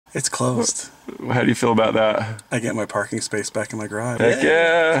It's closed. How do you feel about that? I get my parking space back in my garage. Heck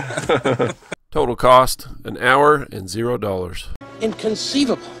yeah! Total cost, an hour and $0.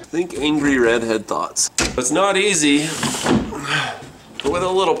 Inconceivable. Think angry redhead thoughts. It's not easy, but with a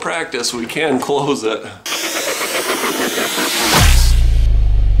little practice, we can close it.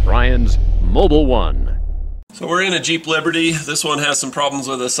 Brian's Mobile One. So we're in a Jeep Liberty. This one has some problems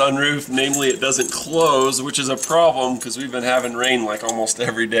with the sunroof, namely it doesn't close, which is a problem because we've been having rain like almost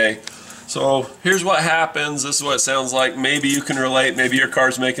every day. So here's what happens. This is what it sounds like. Maybe you can relate. Maybe your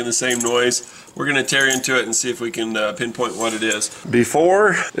car's making the same noise. We're going to tear into it and see if we can pinpoint what it is.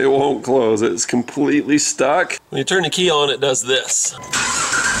 Before, it won't close. It's completely stuck. When you turn the key on, it does this.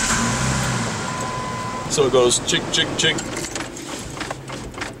 So it goes chick, chick, chick.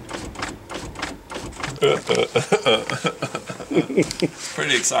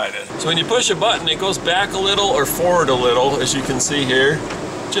 Pretty excited. So when you push a button, it goes back a little or forward a little, as you can see here.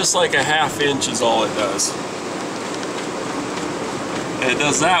 Just like a ½ inch is all it does. And it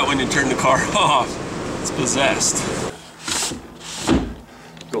does that when you turn the car off. It's possessed.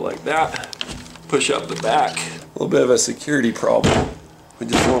 Go like that. Push up the back. A little bit of a security problem. We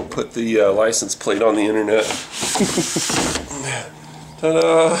just won't put the license plate on the internet.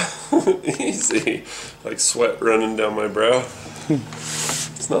 Ta-da! Easy. Like sweat running down my brow.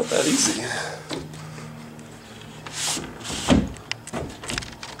 It's not that easy.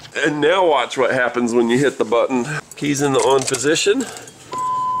 And now watch what happens when you hit the button. Keys in the on position.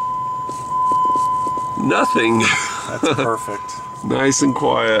 Nothing. That's perfect. Nice and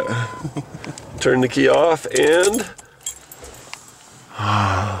quiet. Turn the key off and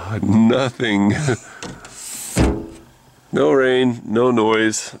nothing. No rain, no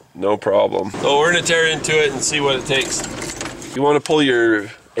noise, no problem. So we're gonna tear into it and see what it takes. You wanna pull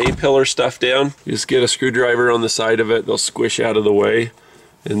your A-pillar stuff down, you just get a screwdriver on the side of it, they'll squish out of the way,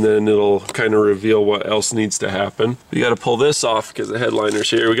 and then it'll kind of reveal what else needs to happen. You gotta pull this off because the headliner's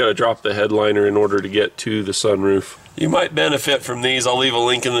here. We gotta drop the headliner in order to get to the sunroof. You might benefit from these. I'll leave a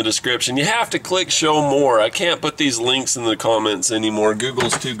link in the description. You have to click show more. I can't put these links in the comments anymore.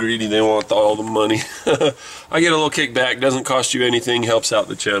 Google's too greedy. They want all the money. I get a little kickback. Doesn't cost you anything. Helps out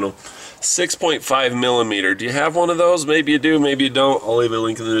the channel. 6.5 millimeter. Do you have one of those? Maybe you do, maybe you don't. I'll leave a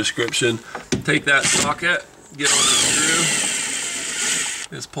link in the description. Take that socket, get on the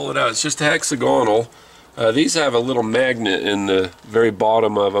screw, just pull it out. It's just a hexagonal. These have a little magnet in the very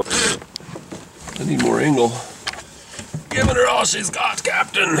bottom of them. I need more angle. Giving her all she's got,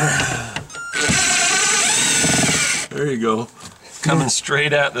 Captain. There you go. Coming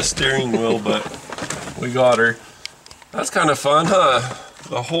straight at the steering wheel, but we got her. That's kind of fun, huh?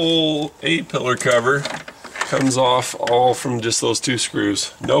 The whole A-pillar cover comes off all from just those two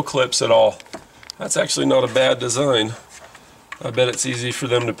screws. No clips at all. That's actually not a bad design. I bet it's easy for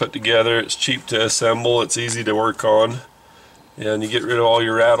them to put together. It's cheap to assemble. It's easy to work on. And you get rid of all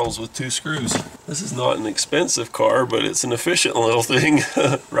your rattles with two screws. This is not an expensive car, but it's an efficient little thing.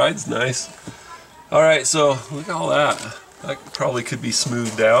 Rides nice. Alright, so look at all that. That probably could be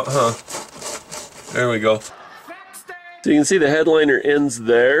smoothed out, huh? There we go. So you can see the headliner ends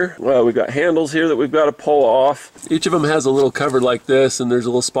there. Well, we've got handles here that we've got to pull off. Each of them has a little cover like this, and there's a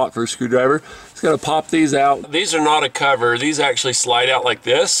little spot for a screwdriver. Just got to pop these out. These are not a cover. These actually slide out like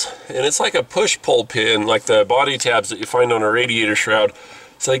this, and it's like a push-pull pin, like the body tabs that you find on a radiator shroud.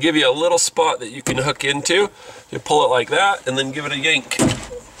 So they give you a little spot that you can hook into. You pull it like that, and then give it a yank,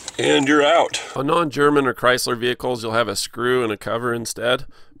 and you're out. On non-German or Chrysler vehicles, you'll have a screw and a cover instead.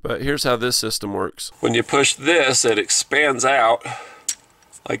 But here's how this system works. When you push this, it expands out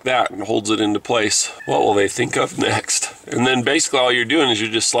like that and holds it into place. What will they think of next? And then basically all you're doing is you're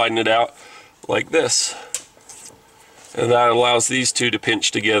just sliding it out like this. And that allows these two to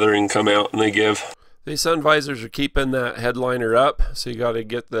pinch together and come out, and they give. These sun visors are keeping that headliner up, so you got to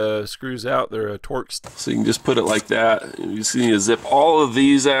get the screws out. They're a Torx. So you can just put it like that. You just need to zip all of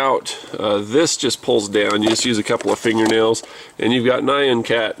these out. This just pulls down. You just use a couple of fingernails, and you've got Nyan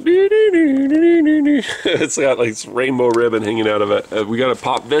Cat. It's got like this rainbow ribbon hanging out of it. We got to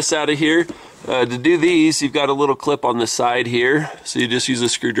pop this out of here. To do these, you've got a little clip on the side here, so you just use a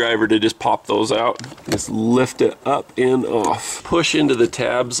screwdriver to just pop those out. Just lift it up and off. Push into the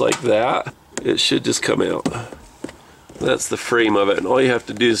tabs like that. It should just come out. That's the frame of it, and all you have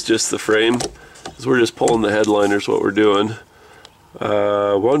to do is just the frame, because we're just pulling the headliners, what we're doing.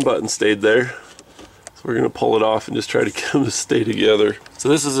 One button stayed there, so we're going to pull it off and just try to get them to stay together. So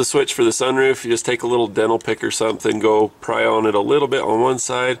this is a switch for the sunroof. You just take a little dental pick or something, go pry on it a little bit on one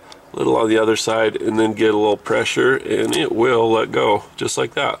side, a little on the other side, and then get a little pressure, and it will let go, just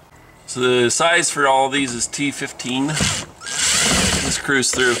like that. So the size for all of these is T15. the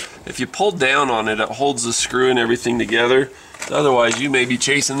screws through. If you pull down on it, it holds the screw and everything together. Otherwise, you may be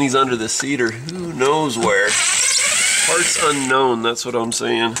chasing these under the cedar. Who knows where? Parts unknown, that's what I'm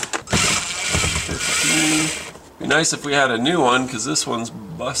saying. 15. Be nice if we had a new one, because this one's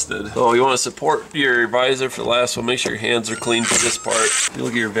busted. Oh, you want to support your visor for the last one, make sure your hands are clean for this part. You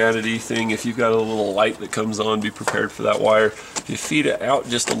look at your vanity thing, if you've got a little light that comes on, be prepared for that wire. If you feed it out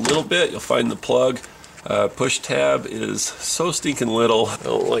just a little bit, you'll find the plug. Push tab is so stinking little. I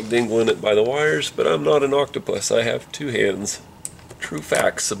don't like dingling it by the wires, but I'm not an octopus. I have 2 hands. True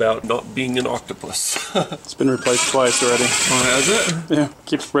facts about not being an octopus. It's been replaced twice already. Oh, has it? Yeah,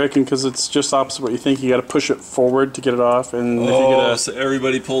 keeps breaking because it's just opposite what you think. You got to push it forward to get it off, and if you get so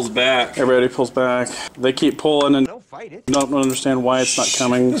everybody pulls back. everybody pulls back. They keep pulling and don't understand why it's not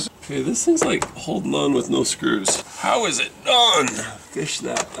coming. Okay, this thing's like holding on with no screws. How is it done? Fish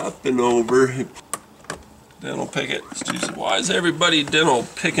that up and over. Dental picket. Why is everybody dental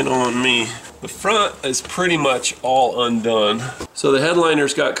picking on me? The front is pretty much all undone. So the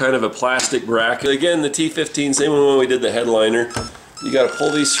headliner's got kind of a plastic bracket. Again, the T15, same one when we did the headliner. You got to pull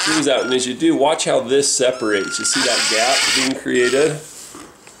these screws out, and as you do, watch how this separates. You see that gap being created?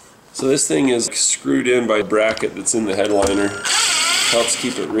 So this thing is screwed in by a bracket that's in the headliner. Helps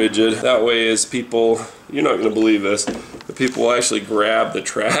keep it rigid. That way as people, you're not going to believe this, but people will actually grab the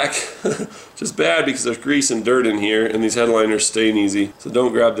track. Which is bad because there's grease and dirt in here and these headliners stain easy. So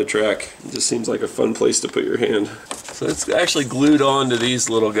don't grab the track. It just seems like a fun place to put your hand. So it's actually glued on to these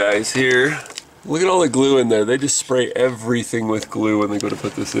little guys here. Look at all the glue in there. They just spray everything with glue when they go to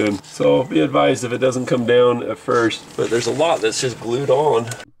put this in. So be advised if it doesn't come down at first, but there's a lot that's just glued on.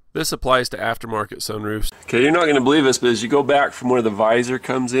 This applies to aftermarket sunroofs. Okay, you're not going to believe this, but as you go back from where the visor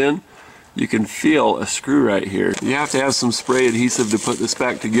comes in, you can feel a screw right here. You have to have some spray adhesive to put this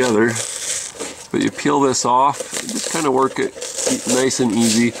back together, but you peel this off and just kind of work it nice and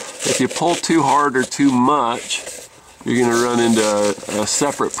easy. If you pull too hard or too much, you're going to run into a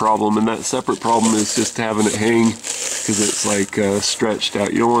separate problem, and that separate problem is just having it hang because it's like stretched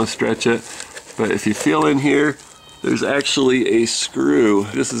out. You don't want to stretch it, but if you feel in here, there's actually a screw.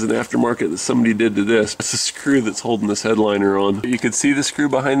 This is an aftermarket that somebody did to this. It's a screw that's holding this headliner on. You can see the screw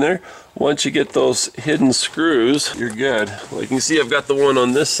behind there. Once you get those hidden screws, you're good. Like you can see, I've got the one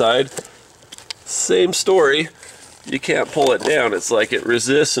on this side. Same story. You can't pull it down. It's like it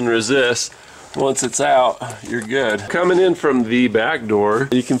resists and resists. Once it's out, you're good. Coming in from the back door,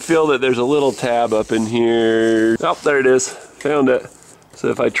 you can feel that there's a little tab up in here. Oh, there it is. Found it. So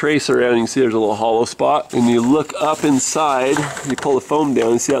if I trace around, you can see there's a little hollow spot, and you look up inside, you pull the foam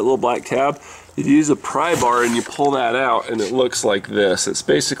down, you see that little black tab? You use a pry bar and you pull that out, and it looks like this. It's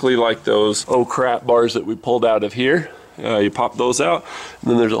basically like those oh crap bars that we pulled out of here. You pop those out,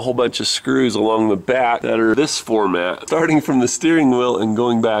 and then there's a whole bunch of screws along the back that are this format. Starting from the steering wheel and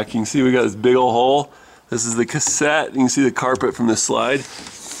going back, you can see we got this big old hole. This is the cassette. You can see the carpet from the slide.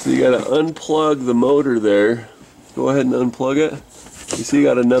 So you gotta unplug the motor there. Go ahead and unplug it. You see you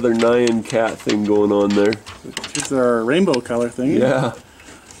got another Nyan cat thing going on there. It's our rainbow color thing. Yeah.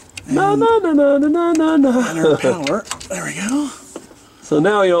 No, no, no, no, no, no, no, no. And our power. There we go. So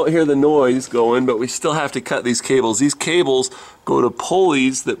now you don't hear the noise going, but we still have to cut these cables. These cables go to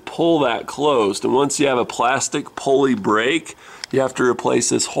pulleys that pull that closed. And once you have a plastic pulley break, you have to replace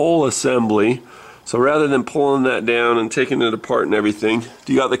this whole assembly. So rather than pulling that down and taking it apart and everything,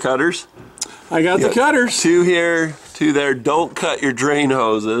 do you got the cutters? I got the cutters. 2 here, 2 there. Don't cut your drain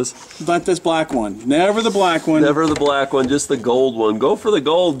hoses. Not this black one. Never the black one. Never the black one, just the gold one. Go for the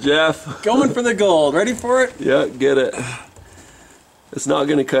gold, Jeff. Going for the gold. Ready for it? Yeah, get it. It's not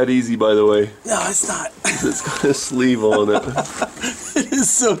going to cut easy, by the way. No, it's not. It's got a sleeve on it. It is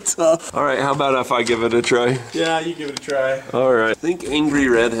so tough. All right, how about if I give it a try? Yeah, you give it a try. All right. Think angry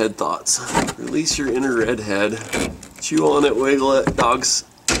redhead thoughts. Release your inner redhead. Chew on it, wiggle it.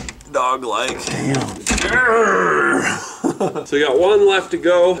 Dog-like. So you got 1 left to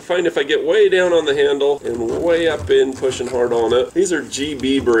go. Find if I get way down on the handle and way up in, pushing hard on it. These are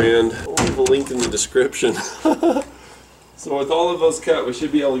GB brand. I'll leave a link in the description. So with all of those cut, we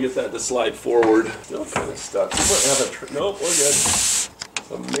should be able to get that to slide forward. Still kind of stuck. We might have a nope, we're good. So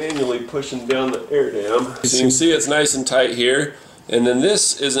I'm manually pushing down the air dam. So you can see it's nice and tight here. And then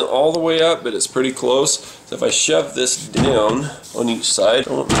this isn't all the way up, but it's pretty close. So if I shove this down on each side,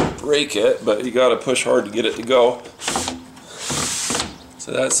 I won't break it, but you gotta push hard to get it to go.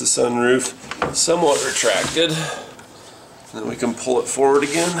 So that's the sunroof, somewhat retracted. And then we can pull it forward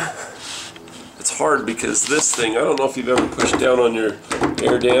again. It's hard because this thing, I don't know if you've ever pushed down on your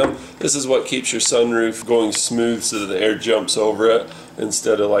air dam. This is what keeps your sunroof going smooth so that the air jumps over it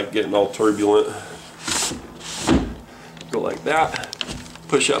instead of like getting all turbulent. Go like that.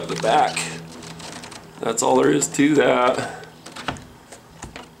 push up the back. That's all there is to that.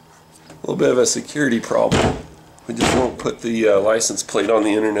 A little bit of a security problem. We just won't put the license plate on the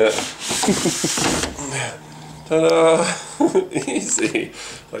internet. Ta-da! Easy.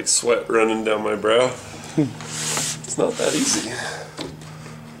 Like sweat running down my brow. It's not that easy.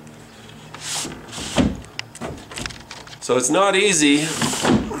 So it's not easy,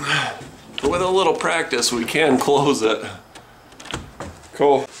 but with a little practice we can close it.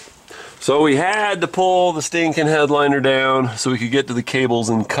 Cool. So we had to pull the stinking headliner down so we could get to the cables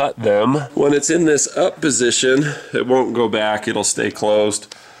and cut them. When it's in this up position, it won't go back, it'll stay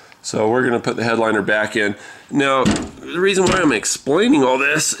closed. So we're gonna put the headliner back in. Now, the reason why I'm explaining all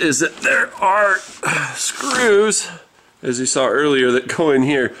this is that there are screws, as you saw earlier, that go in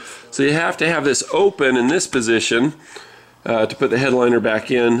here. So you have to have this open in this position to put the headliner back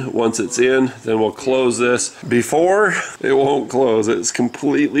in. Once it's in, then we'll close this. Before, it won't close. It's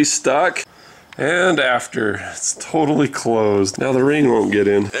completely stuck. And after, it's totally closed. Now the rain won't get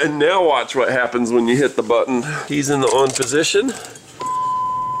in. And now watch what happens when you hit the button. He's in the on position.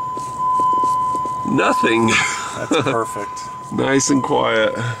 Nothing. That's perfect. Nice and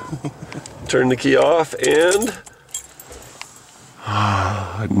quiet. Turn the key off and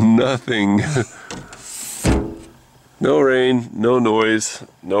nothing. No rain, no noise,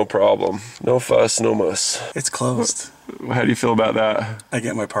 no problem. No fuss, no muss. It's closed. How do you feel about that? I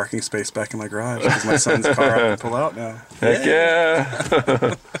get my parking space back in my garage because my son's car I can pull out now. Heck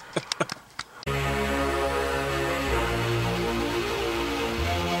yeah!